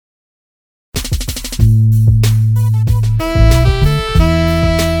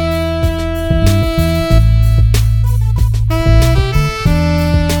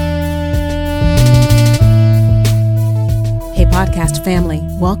family.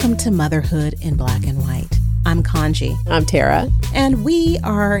 Welcome to Motherhood in Black and White. I'm Kanji. I'm Tara. And we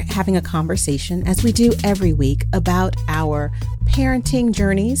are having a conversation, as we do every week, about our parenting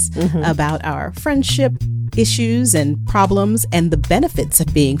journeys, about our friendship issues and problems and the benefits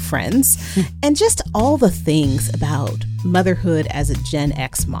of being friends, and just all the things about motherhood as a Gen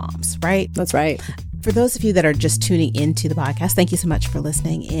X moms, right? That's right. For those of you that are just tuning into the podcast, thank you so much for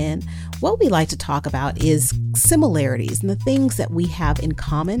listening in. What we like to talk about is similarities and the things that we have in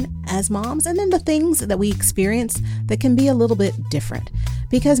common as moms, and then the things that we experience that can be a little bit different.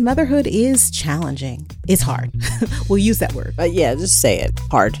 Because motherhood is challenging. It's hard. We'll use that word. Yeah, just say it.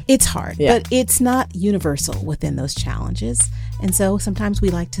 Hard. It's hard, but it's not universal within those challenges. And so sometimes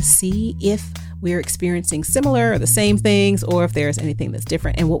we like to see if we're experiencing similar or the same things, or if there's anything that's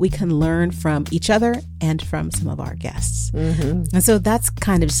different, and what we can learn from each other and from some of our guests. And so that's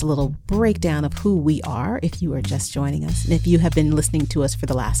kind of just a little breakdown of who we are if you are just joining us. And if you have been listening to us for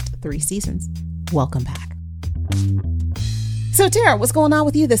the last 3 seasons, welcome back. So Tara, what's going on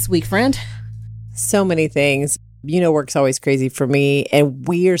with you this week, friend? So many things. You know, work's always crazy for me, and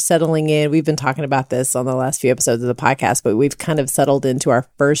we are settling in. We've been talking about this on the last few episodes of the podcast, but we've kind of settled into our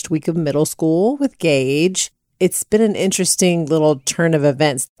first week of middle school with Gage. It's been an interesting little turn of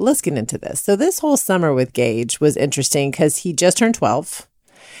events. Let's get into this. So this whole summer with Gage was interesting because he just turned 12.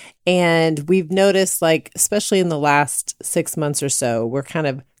 And we've noticed, like, especially in the last 6 months or so, we're kind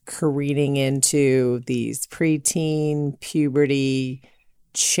of careening into these preteen, puberty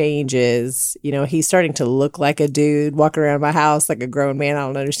changes. You know, he's starting to look like a dude walking around my house like a grown man. I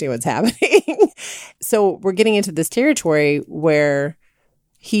don't understand what's happening. So we're getting into this territory where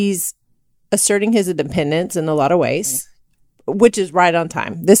he's asserting his independence in a lot of ways, which is right on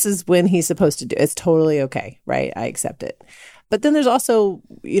time. This is when he's supposed to do it. It's totally okay, right? I accept it. But then there's also,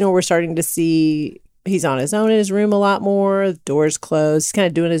 you know, we're starting to see he's on his own in his room a lot more. Doors closed. He's kind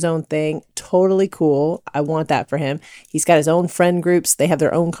of doing his own thing. Totally cool. I want that for him. He's got his own friend groups. They have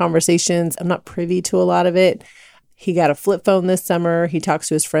their own conversations. I'm not privy to a lot of it. He got a flip phone this summer. He talks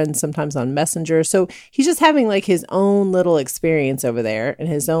to his friends sometimes on Messenger. So he's just having like his own little experience over there and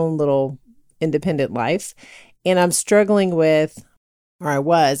his own little independent life. And I'm struggling with, or I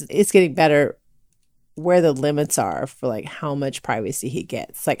was, it's getting better, where the limits are for like how much privacy he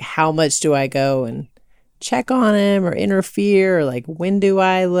gets. Like, how much do I go and check on him or interfere, or like when do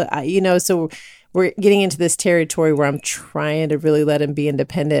I look, you know? So we're getting into this territory where I'm trying to really let him be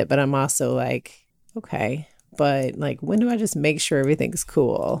independent, but I'm also like, okay, but like, when do I just make sure everything's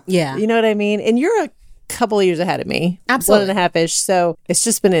cool? Yeah. You know what I mean? And you're a couple of years ahead of me. Absolutely. 1.5-ish. So it's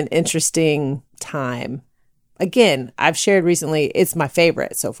just been an interesting time. Again, I've shared recently, it's my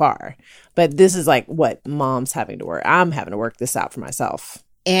favorite so far, but this is like what mom's having to work. I'm having to work this out for myself.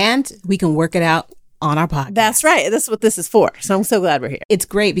 And we can work it out on our podcast. That's right. That's what this is for. So I'm so glad we're here. It's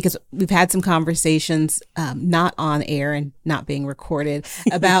great because we've had some conversations, not on air and not being recorded,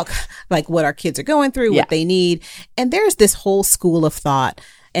 about like what our kids are going through, what they need. And there's this whole school of thought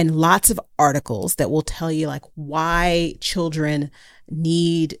and lots of articles that will tell you like why children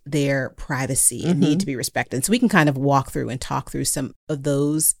need their privacy and need to be respected. So we can kind of walk through and talk through some of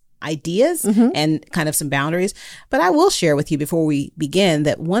those ideas and kind of some boundaries. But I will share with you before we begin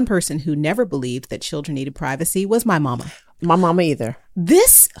that one person who never believed that children needed privacy was my mama. My mama either.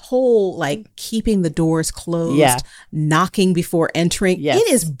 This whole like keeping the doors closed, knocking before entering,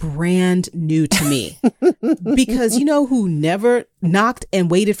 it is brand new to me. Because you know who never knocked and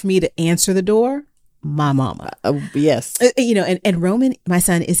waited for me to answer the door? My mama. Yes. You know, and Roman, my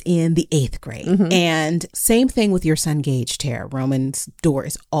son, is in the 8th grade. And same thing with your son, Gage, Tara. Roman's door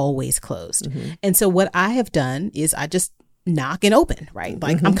is always closed. And so what I have done is I just knock and open, right?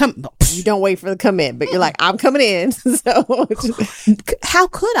 Like I'm coming. You don't wait for them to come in, but you're like, I'm coming in. So how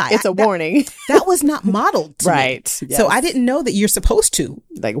could I? It's a warning. That was not modeled to right. me. Yes. So I didn't know that you're supposed to.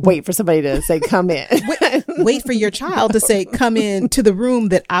 Like, wait for somebody to say, come in. wait for your child to say, come in to the room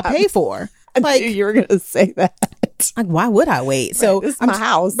that I pay for. Like, you were going to say that. Like, why would I wait? So this is my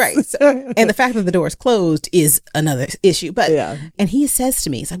house. Right. So, and the fact that the door is closed is another issue. But, and he says to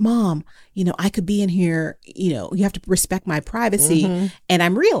me, he's like, Mom, you know, I could be in here, you know, you have to respect my privacy. And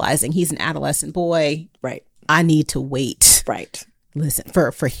I'm realizing he's an adolescent boy. Right. I need to wait. Right. Listen,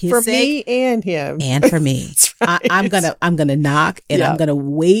 for his for sake, me and him, and for me, right. I'm gonna knock and I'm gonna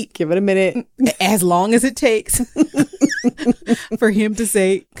wait. Give it a minute, as long as it takes for him to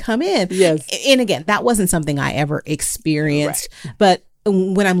say, "Come in." Yes. And again, that wasn't something I ever experienced, but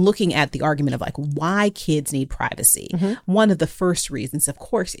when I'm looking at the argument of like why kids need privacy, one of the first reasons, of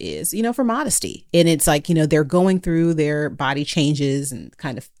course, is, you know, for modesty. And it's like, you know, they're going through their body changes and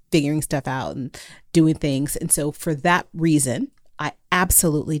kind of figuring stuff out and doing things. And so for that reason, I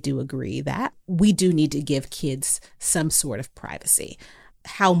absolutely do agree that we do need to give kids some sort of privacy.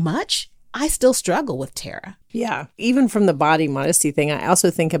 How much? I still struggle with, Tara. Yeah. Even from the body modesty thing, I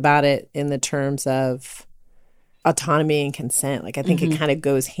also think about it in the terms of autonomy and consent. Like, I think it kind of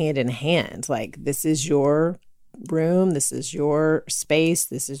goes hand in hand. Like, this is your room. This is your space.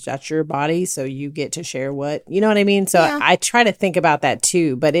 That's your body. So you get to share what, you know what I mean? So I try to think about that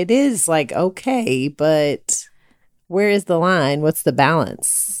too, but it is like, okay, but where is the line? What's the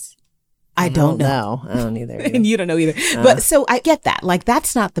balance? I don't know. I don't either. And you don't know either. But so I get that. Like,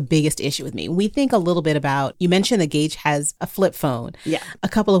 that's not the biggest issue with me. We think a little bit about, you mentioned that Gage has a flip phone. Yeah. A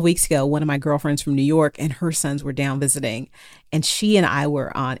couple of weeks ago, one of my girlfriends from New York and her sons were down visiting, and she and I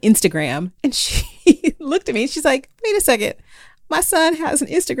were on Instagram, and she looked at me and she's like, wait a second. My son has an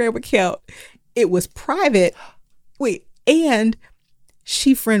Instagram account. It was private. Wait, and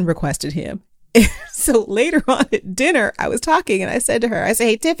she friend requested him. So later on at dinner, I was talking and I said to her, I said,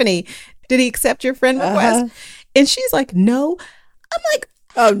 hey, Tiffany, did he accept your friend request? And she's like, no. I'm like,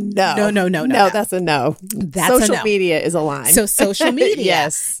 oh, no. No, that's a no. That's social a no. media is a line. So social media.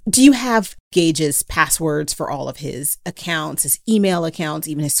 Yes. Do you have Gage's passwords for all of his accounts, his email accounts,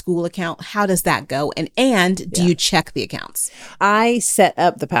 even his school account? How does that go? And do you check the accounts? I set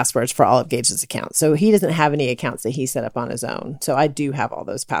up the passwords for all of Gage's accounts. So he doesn't have any accounts that he set up on his own. So I do have all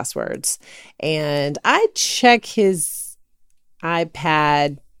those passwords. And I check his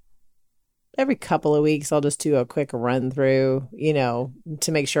iPad every couple of weeks. I'll just do a quick run through,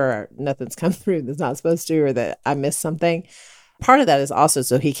 to make sure nothing's come through that's not supposed to, or that I missed something. Part of that is also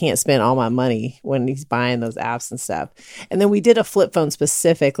so he can't spend all my money when he's buying those apps and stuff. And then we did a flip phone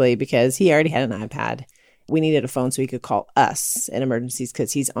specifically because he already had an iPad. We needed a phone so he could call us in emergencies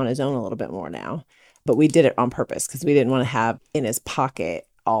because he's on his own a little bit more now. But we did it on purpose because we didn't want to have in his pocket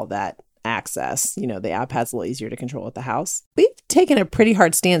all that access. The iPad's a little easier to control at the house. We've taken a pretty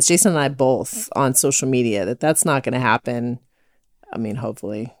hard stance, Jason and I both, on social media that's not going to happen. I mean,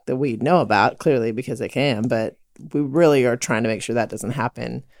 hopefully that we know about, clearly, because it can, but we really are trying to make sure that doesn't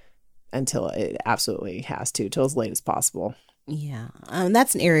happen until it absolutely has to, till as late as possible. Yeah.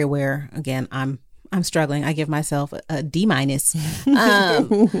 That's an area where, again, I'm struggling. I give myself a D-.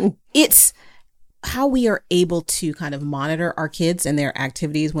 It's how we are able to kind of monitor our kids and their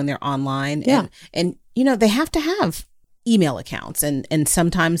activities when they're online. Yeah. And they have to have email accounts, and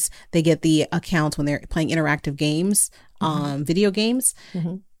sometimes they get the accounts when they're playing interactive games, video games.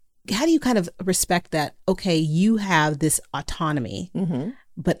 Mm-hmm. How do you kind of respect that? Okay, you have this autonomy,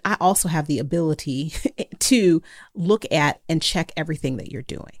 but I also have the ability to look at and check everything that you're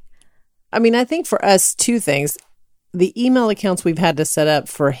doing. I mean, I think for us, two things. The email accounts we've had to set up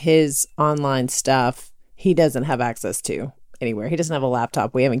for his online stuff, he doesn't have access to anywhere. He doesn't have a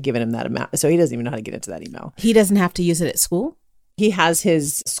laptop. We haven't given him that amount. So he doesn't even know how to get into that email. He doesn't have to use it at school? He has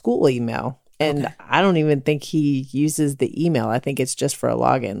his school email. And okay. I don't even think he uses the email. I think it's just for a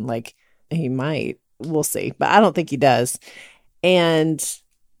login. Like, he might. We'll see. But I don't think he does. And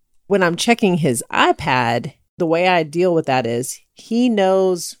when I'm checking his iPad, the way I deal with that is he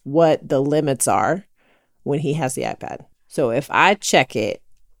knows what the limits are when he has the iPad. So if I check it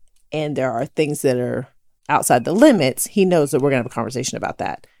and there are things that are outside the limits, he knows that we're going to have a conversation about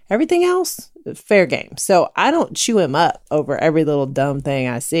that. Everything else, fair game. So I don't chew him up over every little dumb thing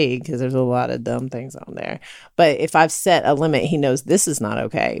I see, because there's a lot of dumb things on there. But if I've set a limit, he knows this is not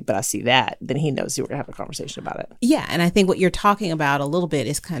okay, but I see that, then he knows we're going to have a conversation about it. Yeah. And I think what you're talking about a little bit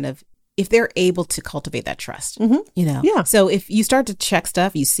is kind of if they're able to cultivate that trust, Yeah. So if you start to check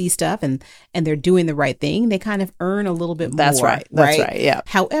stuff, you see stuff and they're doing the right thing, they kind of earn a little bit more. That's right. Yeah.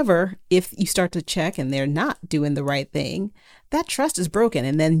 However, if you start to check and they're not doing the right thing, that trust is broken.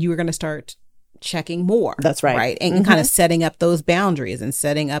 And then you are going to start checking more. That's right. Right. And kind of setting up those boundaries and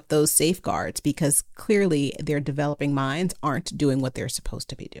setting up those safeguards, because clearly their developing minds aren't doing what they're supposed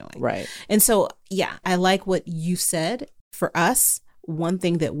to be doing. Right. And so, yeah, I like what you said. For us, one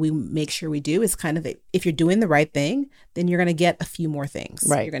thing that we make sure we do is kind of, if you're doing the right thing, then you're going to get a few more things.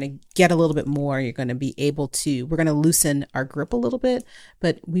 Right. You're going to get a little bit more. You're going to be able to, we're going to loosen our grip a little bit,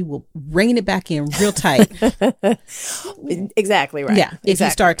 but we will rein it back in real tight. Exactly right. Yeah. If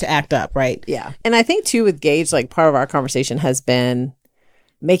you start to act up, right? Yeah. And I think too with Gage, like part of our conversation has been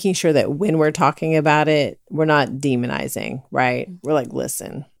making sure that when we're talking about it, we're not demonizing, right? We're like,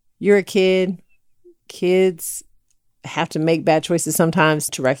 listen, you're a kid. Kids have to make bad choices sometimes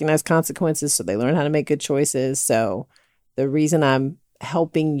to recognize consequences, so they learn how to make good choices. So the reason I'm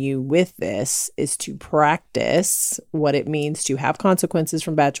helping you with this is to practice what it means to have consequences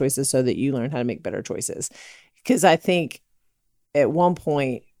from bad choices so that you learn how to make better choices. Because I think at one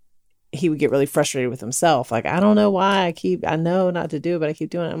point he would get really frustrated with himself. Like, I don't know why I know not to do it, but I keep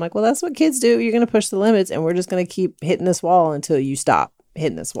doing it. I'm like, well, that's what kids do. You're going to push the limits, and we're just going to keep hitting this wall until you stop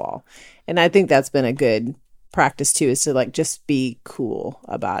hitting this wall. And I think that's been a good practice too, is to like just be cool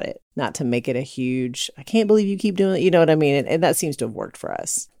about it, not to make it a huge, I can't believe you keep doing it. You know what I mean? And that seems to have worked for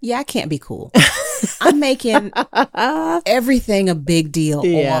us. Yeah, I can't be cool. I'm making everything a big deal all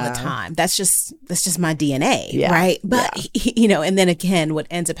the time. That's just my DNA, right? But you know, and then again, what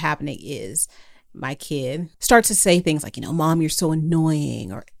ends up happening is my kid starts to say things like, you know, Mom, you're so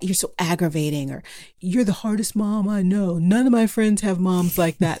annoying, or you're so aggravating, or you're the hardest mom I know. None of my friends have moms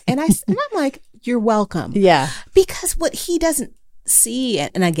like that. And I'm like, you're welcome. Yeah. Because what he doesn't see,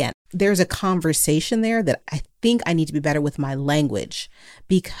 and again, there's a conversation there that I think I need to be better with my language,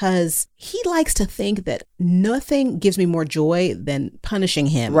 because he likes to think that nothing gives me more joy than punishing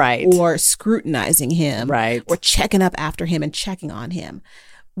him, right, or scrutinizing him, right, or checking up after him and checking on him,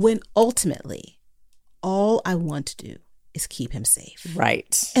 when ultimately all I want to do is keep him safe.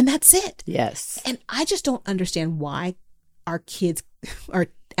 Right. And that's it. Yes. And I just don't understand why our kids, our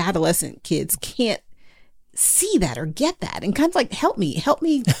adolescent kids, can't see that or get that, and kind of like, help me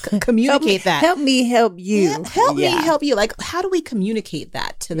communicate that. Help me help you. Yeah, help me help you. Like, how do we communicate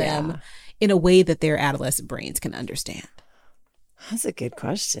that to them in a way that their adolescent brains can understand? That's a good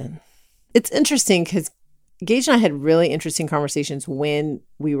question. It's interesting because Gage and I had really interesting conversations when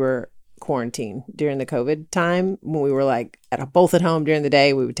we were quarantined during the COVID time, when we were like both at home during the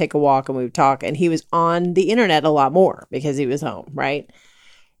day. We would take a walk and we would talk, and he was on the internet a lot more because he was home, right?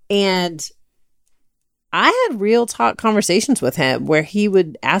 And I had real talk conversations with him where he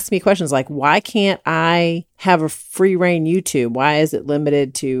would ask me questions like, why can't I have a free reign YouTube? Why is it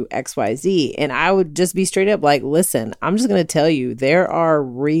limited to XYZ? And I would just be straight up like, listen, I'm just going to tell you, there are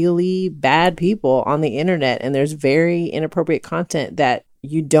really bad people on the internet, and there's very inappropriate content that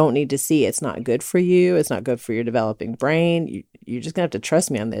you don't need to see. It's not good for you. It's not good for your developing brain. You're just going to have to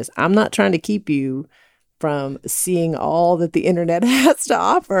trust me on this. I'm not trying to keep you from seeing all that the internet has to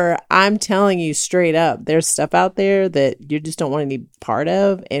offer. I'm telling you straight up, there's stuff out there that you just don't want any part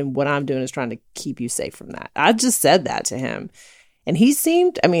of. And what I'm doing is trying to keep you safe from that. I just said that to him. And he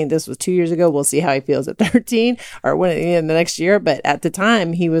seemed, I mean, this was 2 years ago. We'll see how he feels at 13 or when in the next year. But at the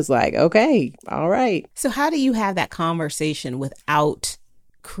time, he was like, okay, all right. So how do you have that conversation without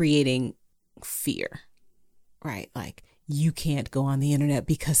creating fear, right? Like, you can't go on the internet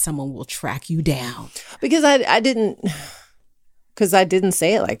because someone will track you down. Because I didn't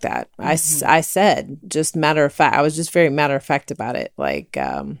say it like that. Mm-hmm. I said, just matter of fact, I was just very matter of fact about it. Like,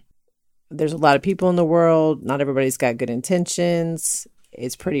 there's a lot of people in the world. Not everybody's got good intentions.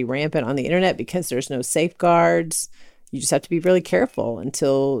 It's pretty rampant on the internet because there's no safeguards. You just have to be really careful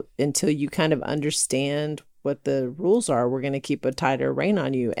until you kind of understand what the rules are. We're going to keep a tighter rein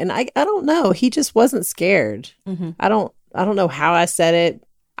on you. And I don't know. He just wasn't scared. Mm-hmm. I don't know how I said it.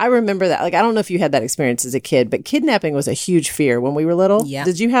 I remember that. Like, I don't know if you had that experience as a kid, but kidnapping was a huge fear when we were little. Yeah.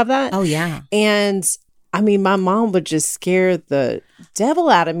 Did you have that? Oh, yeah. And I mean, my mom would just scare the devil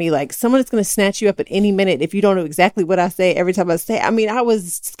out of me. Like, someone is going to snatch you up at any minute if you don't know exactly what I say every time I say. I mean, I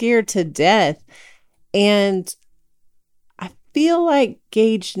was scared to death. And I feel like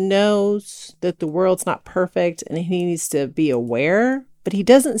Gage knows that the world's not perfect and he needs to be aware, but he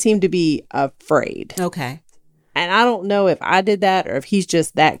doesn't seem to be afraid. Okay. And I don't know if I did that or if he's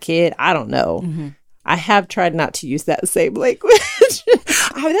just that kid. I don't know. Mm-hmm. I have tried not to use that same language.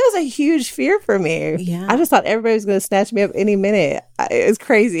 I mean, that was a huge fear for me. Yeah. I just thought everybody was going to snatch me up any minute. It's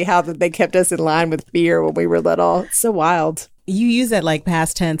crazy how they kept us in line with fear when we were little. It's so wild. You use that like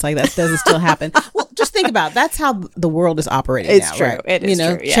past tense, like that doesn't still happen. Well, just think about it. That's how the world is operating it's now, true. Right? It is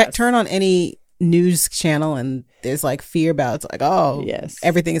true. Yes. Turn on any news channel and there's like fear about it's like, oh, yes,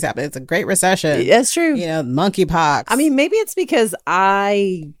 everything is happening. It's a great recession. That's true. You know, monkeypox. I mean, maybe it's because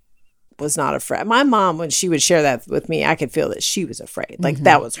I was not afraid. My mom, when she would share that with me, I could feel that she was afraid. Like, mm-hmm.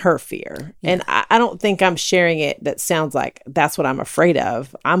 that was her fear. Yeah. And I don't think I'm sharing it that sounds like that's what I'm afraid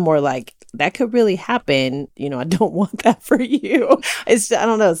of. I'm more like, that could really happen. You know, I don't want that for you. It's, I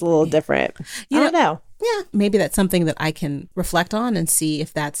don't know. It's a little different. I don't know. Yeah. Maybe that's something that I can reflect on and see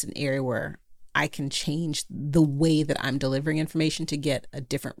if that's an area where I can change the way that I'm delivering information to get a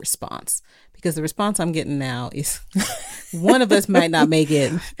different response. Because the response I'm getting now is one of us might not make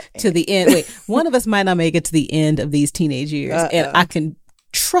it to the end. Wait, one of us might not make it to the end of these teenage years. And I can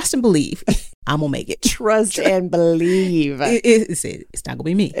trust and believe I'm going to make it. Trust and believe. It's not going to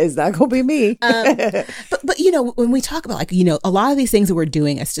be me. It's not going to be me. But, you know, when we talk about, like, you know, a lot of these things that we're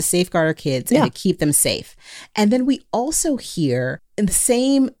doing is to safeguard our kids and to keep them safe. And then we also hear in the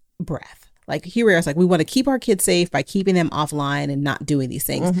same breath, Like here we are, it's like we want to keep our kids safe by keeping them offline and not doing these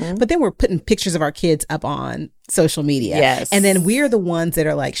things. But then we're putting pictures of our kids up on social media. Yes. And then we're the ones that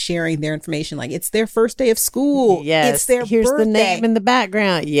are like sharing their information. Like it's their first day of school. Yes. It's their Here's birthday. the name in the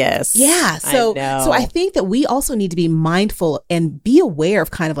background. Yes. Yeah. So I think that we also need to be mindful and be aware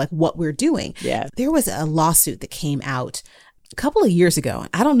of kind of like what we're doing. Yeah. There was a lawsuit that came out a couple of years ago.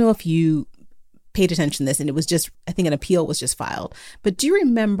 I don't know if you paid attention to this, and it was just, I think an appeal was just filed. But do you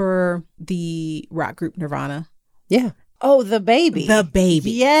remember the rock group Nirvana? Yeah. Oh, The Baby. The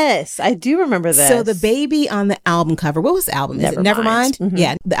Baby. Yes, I do remember that. So The Baby on the album cover, what was the album? Is it Nevermind? Mm-hmm.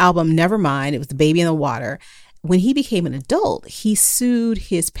 Yeah, the album Nevermind. It was The Baby in the Water. When he became an adult, he sued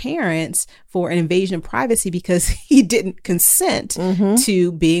his parents for an invasion of privacy because he didn't consent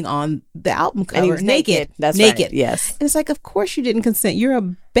to being on the album cover. And he was naked. That's naked. Right. Yes. And it's like, of course you didn't consent. You're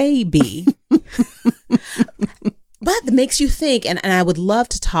a baby. But it makes you think, and I would love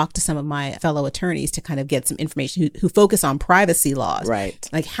to talk to some of my fellow attorneys to kind of get some information who focus on privacy laws. Right.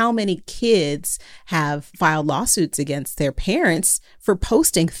 Like how many kids have filed lawsuits against their parents for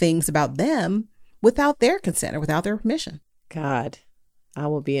posting things about them without their consent or without their permission. God, I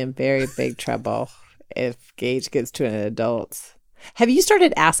will be in very big trouble if Gage gets to an adult. Have you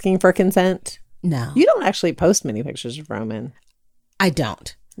started asking for consent? No. You don't actually post many pictures of Roman. I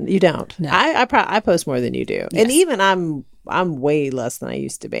don't. You don't. No. I post more than you do. Yes. And even I'm way less than I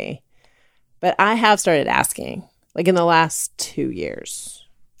used to be. But I have started asking, like in the last 2 years.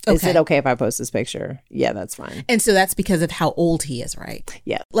 Okay. Is it okay if I post this picture? Yeah, that's fine. And so that's because of how old he is, right?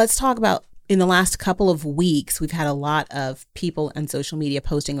 Yeah. Let's talk about, in the last couple of weeks, we've had a lot of people on social media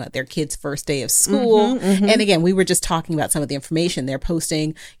posting about their kids' first day of school. And again, we were just talking about some of the information. They're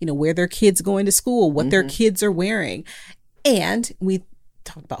posting, where their kids going to school, what their kids are wearing. And we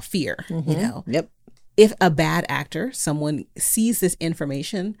talked about fear, Yep. If a bad actor, someone sees this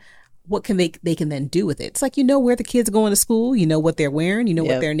information, what can they can then do with it? It's like, where the kids are going to school, what they're wearing,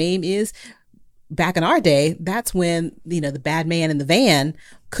 what their name is. Back in our day, that's when, the bad man in the van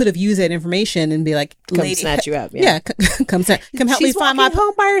could have used that information and be like, Come snatch you up. Yeah, come help me find my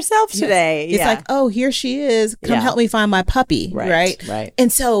home by herself today. It's like, oh, here she is. Come help me find my puppy. Right.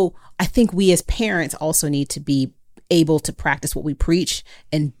 And so I think we as parents also need to be able to practice what we preach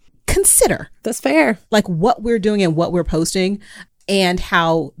and consider. That's fair. Like what we're doing and what we're posting and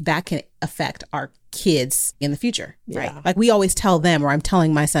how that can affect our kids in the future. Right. Like we always tell them, or I'm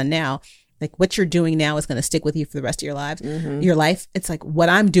telling my son now, like what you're doing now is going to stick with you for the rest of your lives, your life. It's like what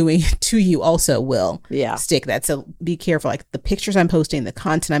I'm doing to you also will stick that. So be careful. Like the pictures I'm posting, the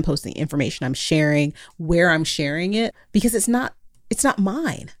content I'm posting, the information I'm sharing, where I'm sharing it, because it's not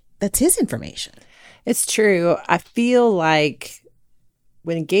mine. That's his information. It's true. I feel like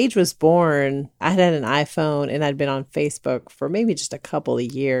when Gage was born, I had an iPhone and I'd been on Facebook for maybe just a couple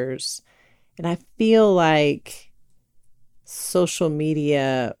of years. And I feel like social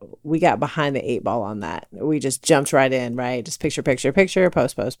media, we got behind the 8 ball on that. We just jumped right in, right? Just picture,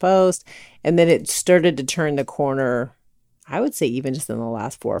 post. And then it started to turn the corner, I would say even just in the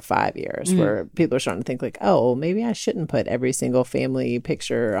last 4 or 5 years, where people are starting to think like, oh, maybe I shouldn't put every single family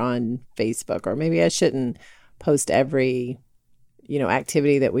picture on Facebook, or maybe I shouldn't post every,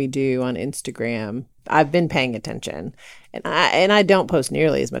 activity that we do on Instagram. I've been paying attention, and I don't post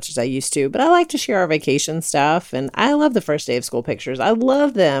nearly as much as I used to, but I like to share our vacation stuff, and I love the first day of school pictures. I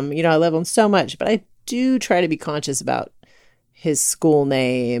love them. I love them so much, but I do try to be conscious about his school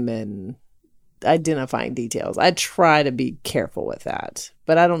name and identifying details. I try to be careful with that,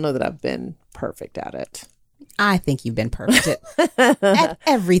 but I don't know that I've been perfect at it. I think you've been perfect at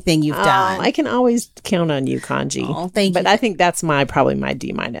everything you've done. I can always count on you, Kanji. Oh, thank you. But I think that's probably my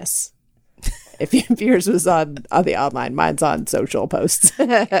D-. If yours was on the online, mine's on social posts.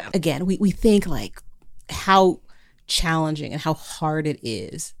 Again, we think like how challenging and how hard it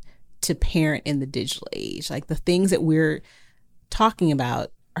is to parent in the digital age. Like the things that we're talking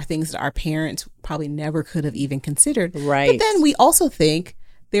about are things that our parents probably never could have even considered. Right. But then we also think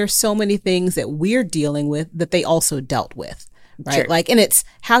there's so many things that we're dealing with that they also dealt with. Right. Sure. Like, and it's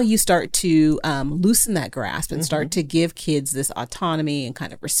how you start to loosen that grasp and start to give kids this autonomy and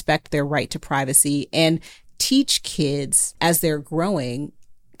kind of respect their right to privacy and teach kids as they're growing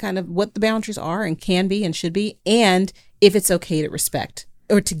kind of what the boundaries are and can be and should be. And if it's okay to respect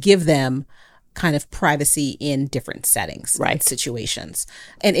or to give them kind of privacy in different settings, and situations.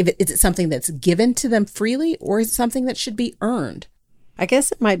 And is it something that's given to them freely, or is it something that should be earned? I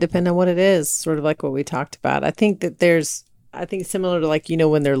guess it might depend on what it is, sort of like what we talked about. I think similar to like,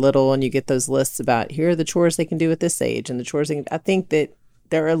 when they're little and you get those lists about here are the chores they can do at this age and the chores I think that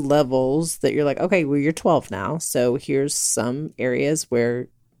there are levels that you're like, okay, well, you're 12 now. So here's some areas where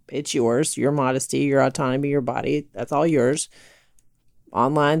it's yours, your modesty, your autonomy, your body. That's all yours.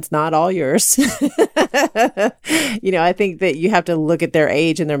 Online's not all yours. I think that you have to look at their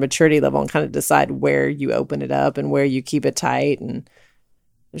age and their maturity level and kind of decide where you open it up and where you keep it tight. And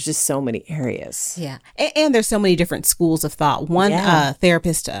there's just so many areas. Yeah. And there's so many different schools of thought. One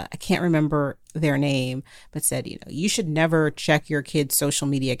therapist, I can't remember their name, but said, you should never check your kids' social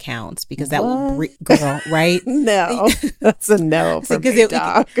media accounts because that will girl, right? No, that's a no for me,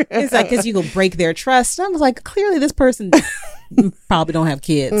 dog. It's like, because you will break their trust. And I was like, clearly this person probably don't have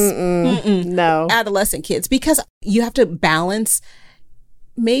kids. No. Adolescent kids, because you have to balance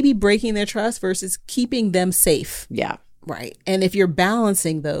maybe breaking their trust versus keeping them safe. Yeah. Right. And if you're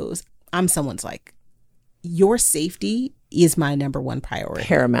balancing those, I'm someone's like, your safety is my number one priority.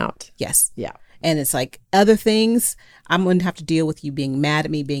 Paramount. Yes. Yeah. And it's like other things, I'm going to have to deal with you being mad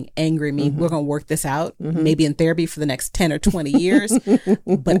at me, being angry at me. We're going to work this out, maybe in therapy for the next 10 or 20 years.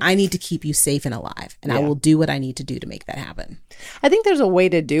 But I need to keep you safe and alive. And I will do what I need to do to make that happen. I think there's a way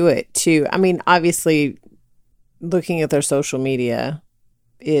to do it too. I mean, obviously, looking at their social media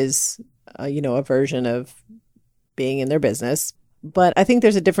is, a version of being in their business. But I think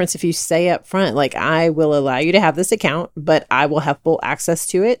there's a difference if you say up front, like, I will allow you to have this account, but I will have full access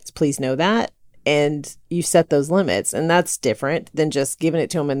to it. Please know that. And you set those limits. And that's different than just giving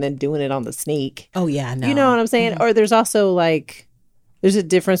it to them and then doing it on the sneak. Oh, yeah. No. You know what I'm saying? Or there's also there's a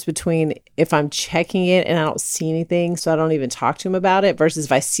difference between if I'm checking it and I don't see anything, so I don't even talk to him about it, versus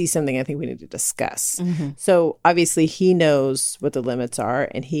if I see something I think we need to discuss. So obviously he knows what the limits are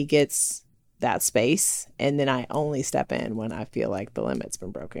and he gets that space, and then I only step in when I feel like the limit's been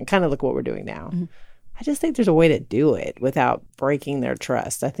broken. Kind of like what we're doing now. I just think there's a way to do it without breaking their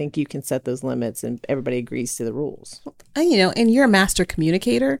trust. I think you can set those limits and everybody agrees to the rules. And you're a master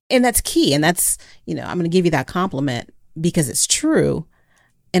communicator, and that's key. And that's, I'm going to give you that compliment because it's true.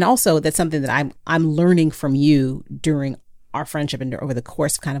 And also that's something that I'm learning from you during our friendship and over the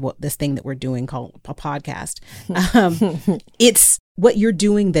course of kind of what this thing that we're doing called a podcast. It's what you're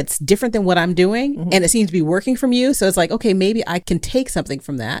doing that's different than what I'm doing. And it seems to be working from you. So it's like, okay, maybe I can take something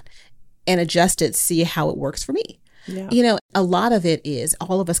from that and adjust it, see how it works for me. Yeah. A lot of it is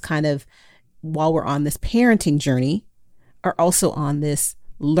all of us kind of, while we're on this parenting journey, are also on this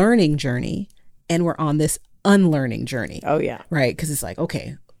learning journey, and we're on this unlearning journey. Oh, yeah. Right. Because it's like,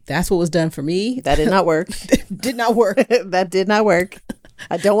 okay, that's what was done for me. That did not work. Did not work. That did not work.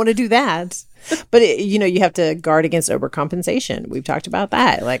 I don't want to do that. But, you have to guard against overcompensation. We've talked about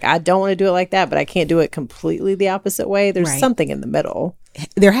that. Like, I don't want to do it like that, but I can't do it completely the opposite way. There's something in the middle.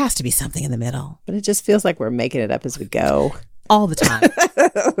 There has to be something in the middle. But it just feels like we're making it up as we go. All the time.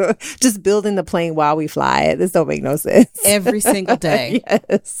 Just building the plane while we fly it. This don't make no sense. Every single day.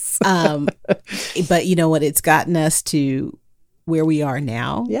 Yes. But you know what? It's gotten us to where we are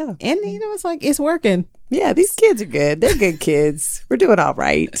now. Yeah. And, it's like, it's working. Yeah, these kids are good. They're good kids. We're doing all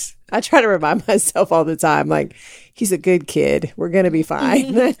right. I try to remind myself all the time, like, he's a good kid. We're going to be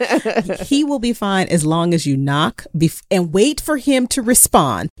fine. He will be fine as long as you knock and wait for him to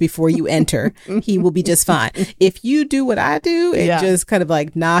respond before you enter. He will be just fine. If you do what I do and just kind of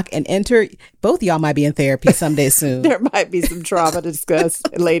like knock and enter, both of y'all might be in therapy someday soon. There might be some trauma to discuss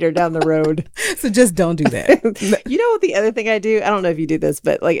later down the road. So just don't do that. You know what the other thing I do? I don't know if you do this,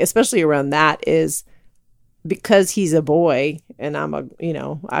 but like, especially around that is, because he's a boy and I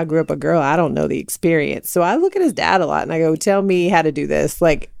grew up a girl, I don't know the experience. So I look at his dad a lot and I go, tell me how to do this.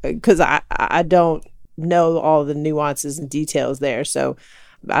 Like, because I don't know all the nuances and details there. So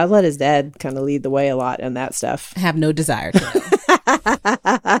I let his dad kind of lead the way a lot in that stuff. I have no desire to know.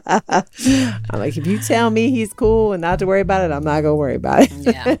 I'm like, if you tell me he's cool and not to worry about it, I'm not going to worry about it.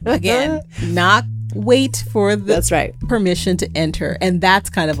 Yeah. Again, wait for the permission to enter. And that's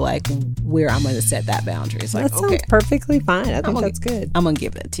kind of like where I'm going to set that boundary. It's like, that sounds perfectly fine. I think that's good. I'm going to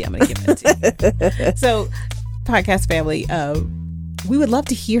give it to you. So, podcast family, we would love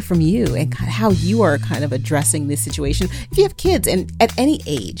to hear from you and how you are kind of addressing this situation. If you have kids and at any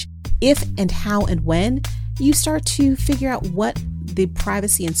age, if and how and when you start to figure out what the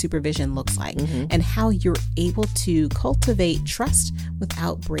privacy and supervision looks like, and how you're able to cultivate trust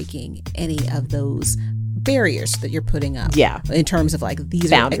without breaking any of those barriers that you're putting up. Yeah. In terms of like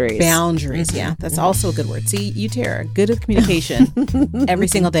these boundaries. Boundaries. Yeah. That's also a good word. See, you, Tara, good with communication every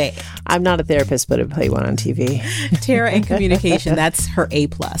single day. I'm not a therapist, but I play one on TV. Tara in communication. That's her A+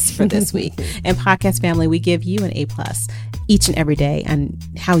 for this week. And podcast family, we give you an A+ each and every day on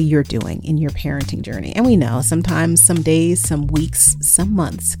how you're doing in your parenting journey. And we know sometimes, some days, some weeks, some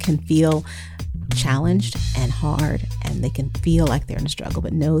months can feel challenged and hard, and they can feel like they're in a struggle,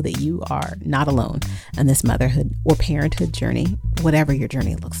 but know that you are not alone in this motherhood or parenthood journey. whatever your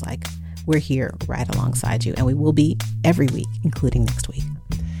journey looks like. We're here right alongside you, and we will be every week, including next week.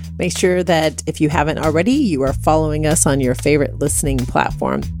 Make sure that if you haven't already, you are following us on your favorite listening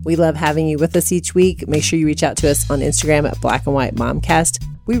platform. We love having you with us each week. Make sure you reach out to us on Instagram at Black and White Momcast.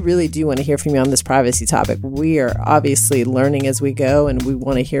 We really do want to hear from you on this privacy topic. We are obviously learning as we go, and we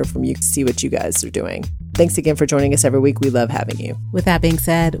want to hear from you to see what you guys are doing. Thanks again for joining us every week. We love having you. With that being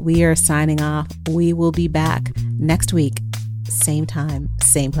said, we are signing off. We will be back next week, same time,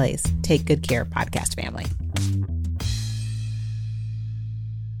 same place. Take good care, podcast family.